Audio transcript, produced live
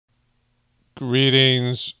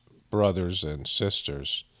Greetings, brothers and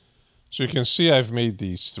sisters. So you can see I've made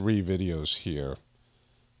these 3 videos here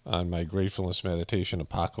on my Gratefulness Meditation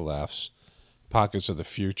Apocalypse, Pockets of the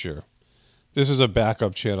Future. This is a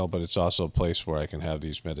backup channel, but it's also a place where I can have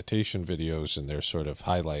these meditation videos, and they're sort of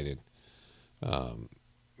highlighted.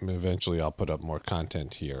 Eventually I'll put up more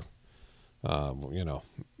content here, in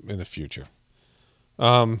the future.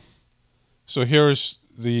 So here's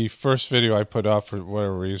the first video I put up. For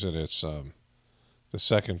whatever reason, it's the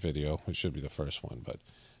second video. It should be the first one, but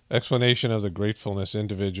explanation of the Gratefulness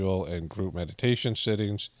individual and group meditation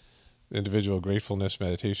sittings, individual Gratefulness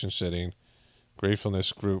meditation sitting,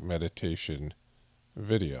 Gratefulness group meditation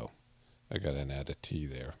video. I got to add a T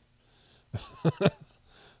there.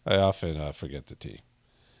 I often forget the T.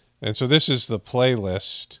 And so this is the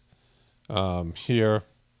playlist here,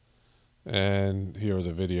 and here are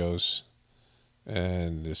the videos,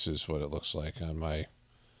 and this is what it looks like on my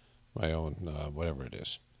own, whatever it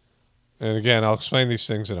is. And again, I'll explain these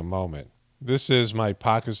things in a moment. This is my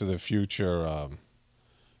Pockets of the Future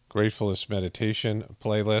Gratefulness Meditation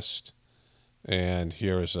playlist. And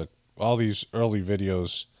here is all these early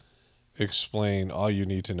videos explain all you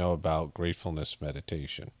need to know about gratefulness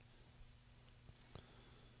meditation.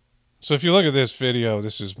 So if you look at this video,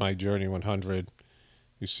 this is my Journey 100.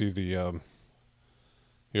 You see the,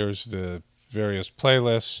 here's the various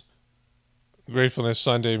playlists. Gratefulness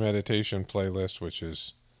Sunday Meditation playlist, which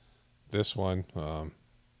is this one,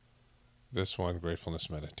 Gratefulness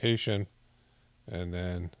Meditation, and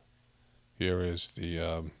then here is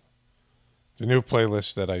the new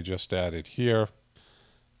playlist that I just added here,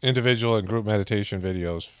 individual and group meditation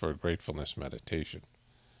videos for gratefulness meditation.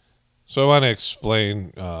 So I want to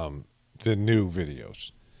explain the new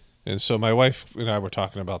videos. And so my wife and I were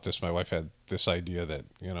talking about this. My wife had this idea that,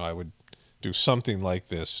 I would do something like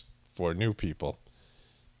this for new people.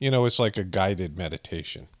 It's like a guided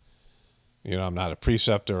meditation. I'm not a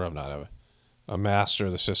preceptor. I'm not a master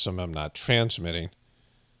of the system. I'm not transmitting,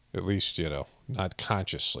 at least, not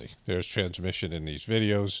consciously. There's transmission in these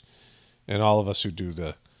videos, and all of us who do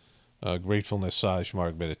the Gratefulness Saj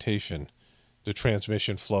Marg meditation, the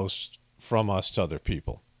transmission flows from us to other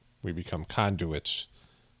people. We become conduits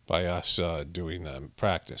by us doing the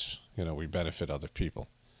practice. We benefit other people.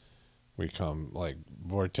 We come like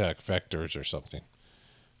vortex vectors or something,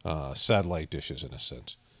 satellite dishes in a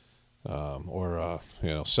sense, or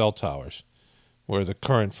cell towers, where the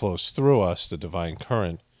current flows through us, the divine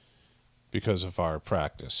current, because of our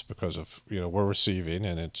practice, because of, we're receiving,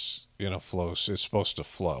 and it's, flows, it's supposed to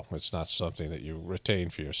flow. It's not something that you retain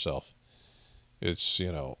for yourself. It's,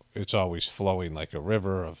 it's always flowing like a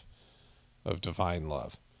river of divine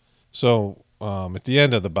love. So at the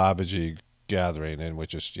end of the Babaji gathering, in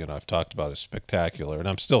which is, I've talked about, is spectacular, and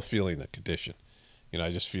I'm still feeling the condition.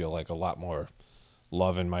 I just feel like a lot more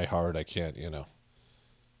love in my heart. I can't,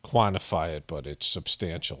 quantify it, but it's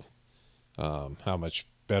substantial. How much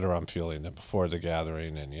better I'm feeling than before the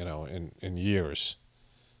gathering, and in years.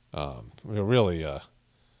 Really, I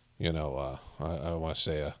want to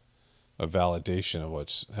say a validation of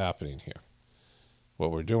what's happening here,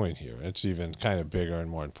 what we're doing here. It's even kind of bigger and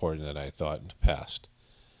more important than I thought in the past.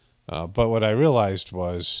 But what I realized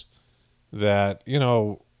was that,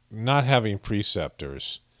 not having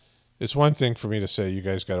preceptors, it's one thing for me to say, you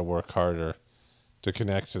guys got to work harder to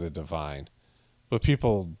connect to the divine. But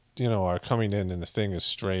people, are coming in, and the thing is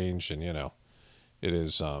strange, and, it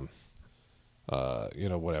is,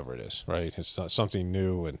 whatever it is, right? It's not something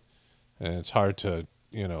new, and it's hard to,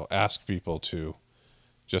 ask people to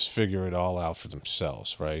just figure it all out for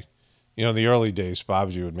themselves, right? In the early days,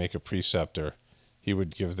 Babaji would make a preceptor. He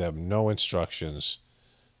would give them no instructions,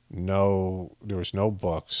 there was no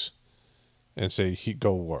books, and say,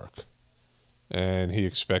 go work. And he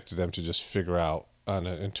expected them to just figure out on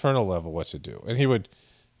an internal level what to do. And he would,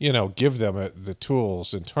 give them the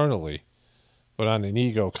tools internally, but on an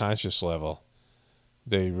ego conscious level,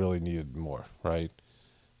 they really needed more, right?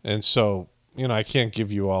 And so, I can't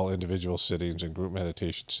give you all individual sittings and group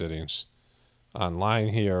meditation sittings online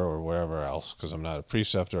here or wherever else, because I'm not a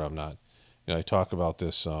preceptor. I'm not, I talk about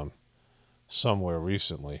this somewhere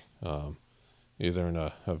recently, either in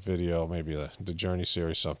a video, maybe the Journey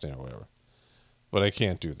series, something or whatever. But I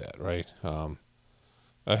can't do that, right?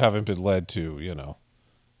 I haven't been led to,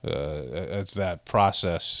 it's that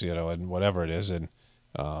process, and whatever it is, and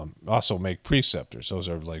also make preceptors. Those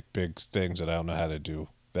are like big things that I don't know how to do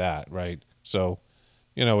that, right? So,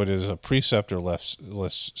 it is a preceptor-less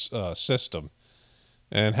system,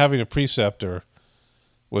 and having a preceptor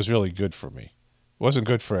was really good for me. It wasn't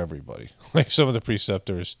good for everybody. Like some of the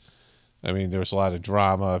preceptors, I mean, there was a lot of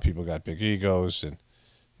drama. People got big egos, and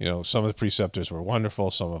some of the preceptors were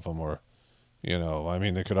wonderful. Some of them were, I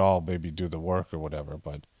mean, they could all maybe do the work or whatever,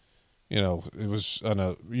 but, it was on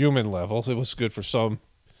a human level. It was good for some.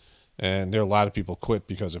 And there are a lot of people quit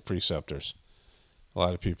because of preceptors. A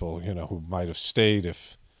lot of people, who might have stayed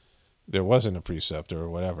if there wasn't a preceptor or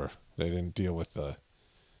whatever. They didn't deal with the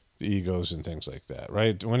egos and things like that,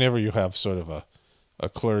 right? Whenever you have sort of a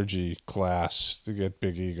clergy class to get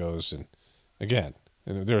big egos, and again,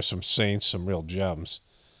 there are some saints, some real gems.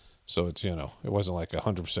 So it's, it wasn't like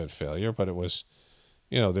 100% failure, but it was,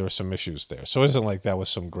 there were some issues there. So it isn't like that was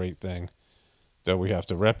some great thing that we have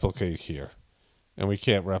to replicate here. And we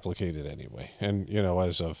can't replicate it anyway. And,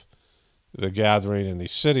 as of the gathering and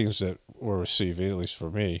these sittings that we're receiving, at least for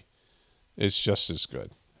me, it's just as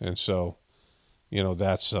good. And so,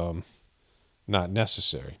 that's not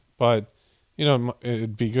necessary. But,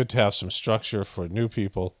 it'd be good to have some structure for new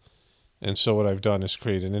people. And so what I've done is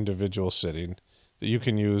create an individual sitting that you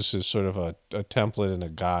can use as sort of a template and a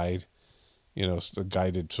guide, a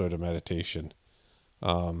guided sort of meditation.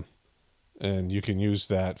 And you can use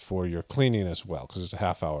that for your cleaning as well, because it's a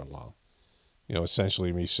half hour long.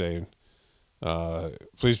 Essentially me saying,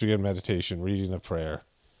 please begin meditation, reading the prayer,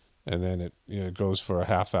 and then it goes for a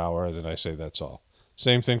half hour, and then I say that's all.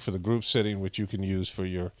 Same thing for the group sitting, which you can use for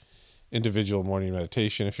your individual morning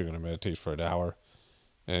meditation if you're going to meditate for an hour.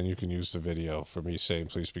 And you can use the video for me saying,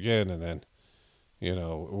 please begin, and then,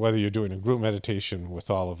 whether you're doing a group meditation with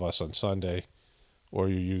all of us on Sunday, or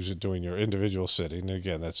you use it doing your individual sitting.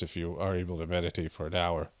 Again, that's if you are able to meditate for an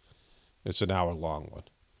hour. It's an hour-long one.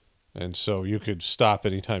 And so you could stop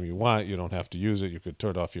anytime you want. You don't have to use it. You could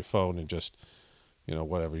turn off your phone and just,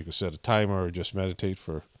 whatever. You could set a timer or just meditate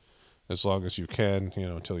for as long as you can,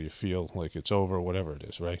 until you feel like it's over, whatever it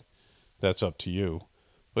is, right? That's up to you.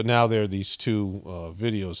 But now there are these two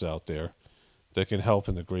videos out there that can help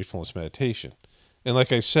in the Gratefulness meditation. And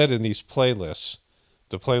like I said in these playlists,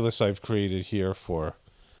 the playlist I've created here for,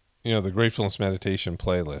 the Gratefulness meditation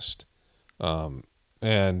playlist,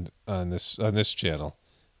 and on this channel,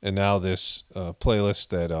 and now this playlist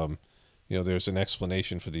that there's an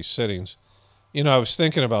explanation for these sittings. I was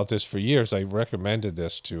thinking about this for years. I recommended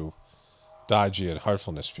this to Daji and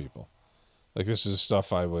Heartfulness people. Like, this is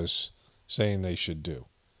stuff I was saying they should do.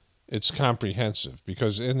 It's comprehensive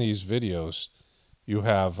because in these videos, you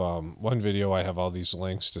have one video, I have all these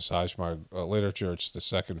links to Sajmarg literature. It's the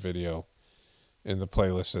second video in the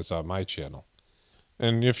playlist that's on my channel.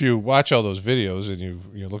 And if you watch all those videos and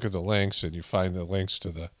you look at the links and you find the links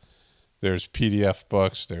to there's PDF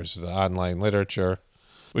books, there's the online literature,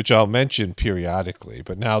 which I'll mention periodically,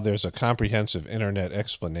 but now there's a comprehensive internet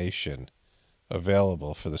explanation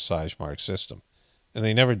available for the Sajmarg system. And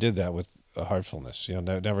they never did that with Heartfulness. They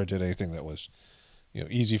never did anything that was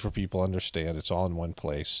easy for people to understand. It's all in one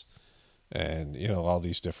place. And, all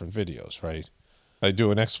these different videos, right? I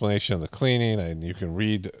do an explanation of the cleaning, and you can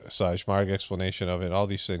read Sajmarg explanation of it, all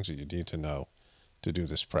these things that you need to know to do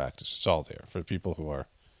this practice. It's all there for people who are,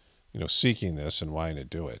 seeking this and wanting to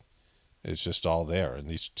do it. It's just all there in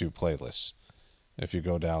these two playlists. If you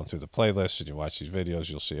go down through the playlists and you watch these videos,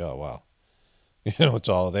 you'll see, oh, wow. It's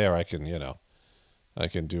all there. I can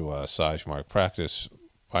do a Sajmarg practice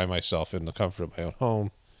by myself in the comfort of my own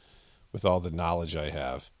home with all the knowledge I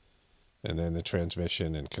have, and then the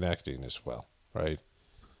transmission and connecting as well, right?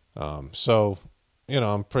 So,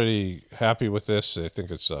 I'm pretty happy with this. I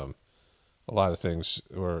think it's a lot of things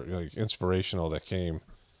were inspirational that came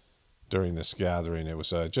during this gathering. It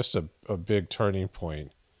was just a big turning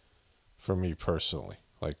point for me personally,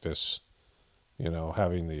 like this,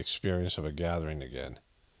 having the experience of a gathering again,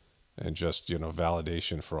 and just,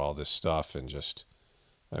 validation for all this stuff, and just,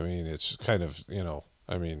 it's kind of,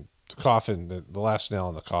 the coffin, the last nail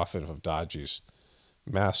in the coffin of Daji's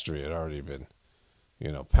mastery had already been,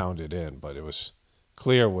 pounded in, but it was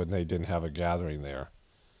clear when they didn't have a gathering there,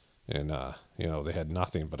 and, they had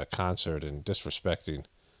nothing but a concert and disrespecting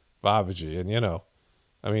Babaji, and,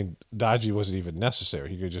 Daji wasn't even necessary.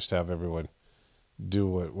 He could just have everyone do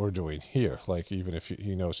what we're doing here, like, even if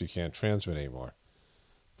he knows he can't transmit anymore.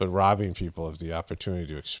 But robbing people of the opportunity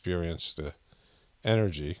to experience the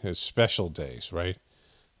energy is special days, right?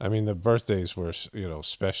 The birthdays were,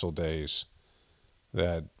 special days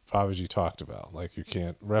that Babaji talked about. Like, you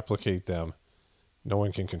can't replicate them. No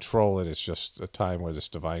one can control it. It's just a time where this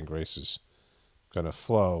divine grace is going to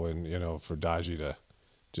flow. And, for Daji to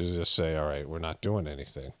just say, all right, we're not doing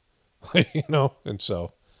anything, and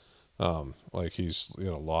so, he's,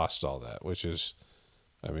 lost all that, which is,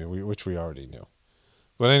 which we already knew.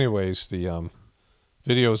 But anyways, the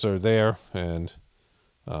videos are there, and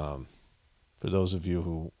for those of you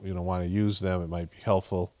who want to use them, it might be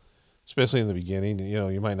helpful, especially in the beginning. You know,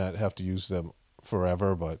 you might not have to use them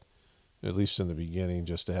forever, but at least in the beginning,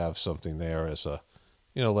 just to have something there as a,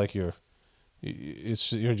 you know, like you're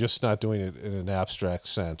just not doing it in an abstract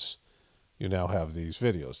sense. You now have these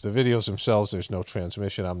videos. The videos themselves, there's no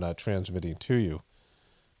transmission. I'm not transmitting to you,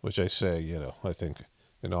 which I say, you know, I think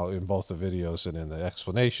in both the videos and in the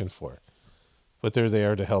explanation for it. But they're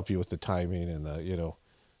there to help you with the timing and the, you know,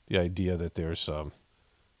 the idea that there's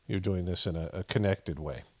you're doing this in a connected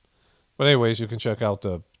way. But anyways, you can check out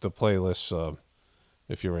the playlists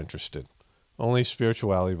if you're interested. Only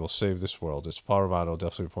spirituality will save this world. It's Paul Romano,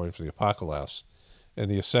 definitely reporting for the Apocalypse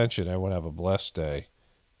and the Ascension. Everyone have a blessed day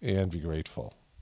and be grateful.